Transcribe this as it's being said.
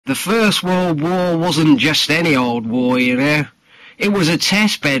The First World War wasn't just any old war, you know. It was a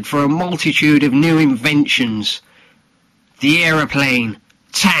testbed for a multitude of new inventions. The aeroplane,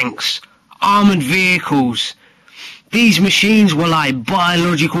 tanks, armoured vehicles. These machines were like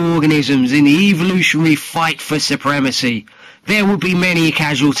biological organisms in the evolutionary fight for supremacy. There would be many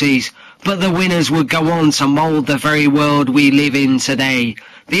casualties, but the winners would go on to mould the very world we live in today.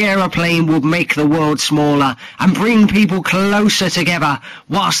 The aeroplane would make the world smaller and bring people closer together,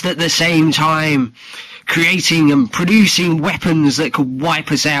 whilst at the same time creating and producing weapons that could wipe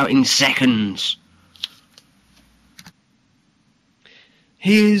us out in seconds.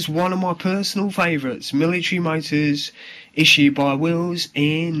 Here's one of my personal favourites, Military Motors, issued by Wills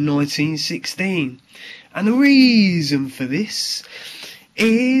in 1916. And the reason for this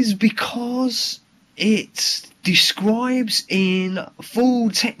is because it describes in full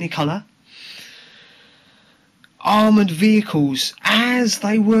Technicolor armoured vehicles as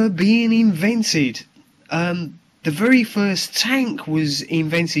they were being invented. The very first tank was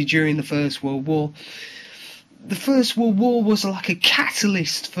invented during the First World War. The First World War was like a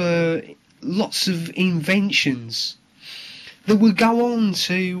catalyst for lots of inventions that would go on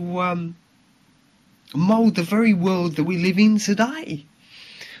to mould the very world that we live in today.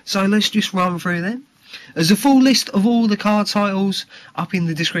 So let's just run through them. There's a full list of all the car titles up in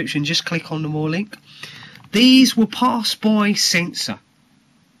the description. Just click on the more link. These were passed by Censor.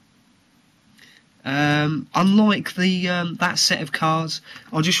 Unlike the that set of cars,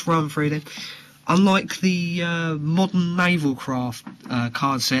 I'll just run through them. Unlike the modern naval craft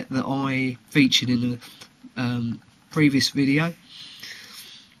card set that I featured in the previous video,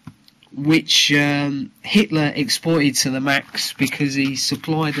 which Hitler exploited to the max because he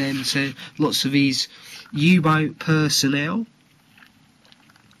supplied them to lots of his U-boat personnel.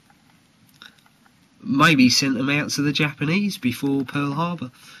 Maybe sent them out to the Japanese before Pearl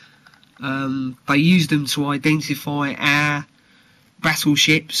Harbor. They used them to identify our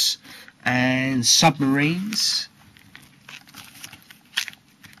battleships and submarines.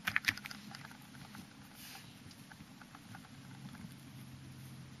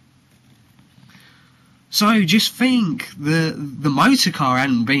 So just think, the motor car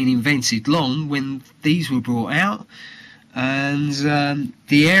hadn't been invented long when these were brought out, and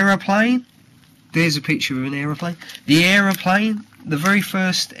the aeroplane, there's a picture of an aeroplane. The aeroplane, the very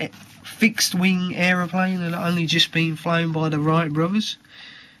first fixed wing aeroplane, had only just been flown by the Wright brothers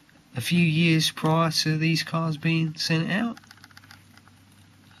a few years prior to these cars being sent out.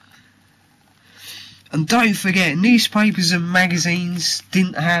 And don't forget, newspapers and magazines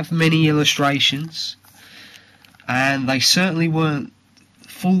didn't have many illustrations, and they certainly weren't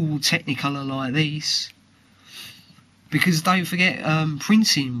full Technicolor like these, because don't forget,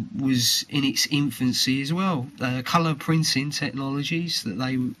 printing was in its infancy as well. Colour printing technologies that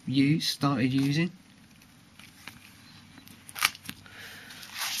they started using.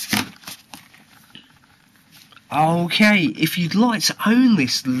 Okay, if you'd like to own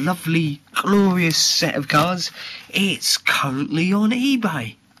this lovely, glorious set of cards, it's currently on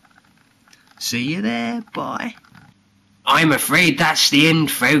eBay. See you there, bye. I'm afraid that's the end,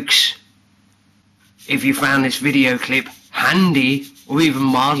 folks. If you found this video clip handy or even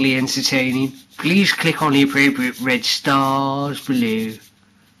mildly entertaining, please click on the appropriate red stars below.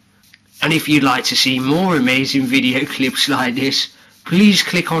 And if you'd like to see more amazing video clips like this, please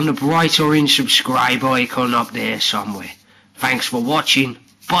click on the bright orange subscribe icon up there somewhere. Thanks for watching.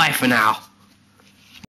 Bye for now.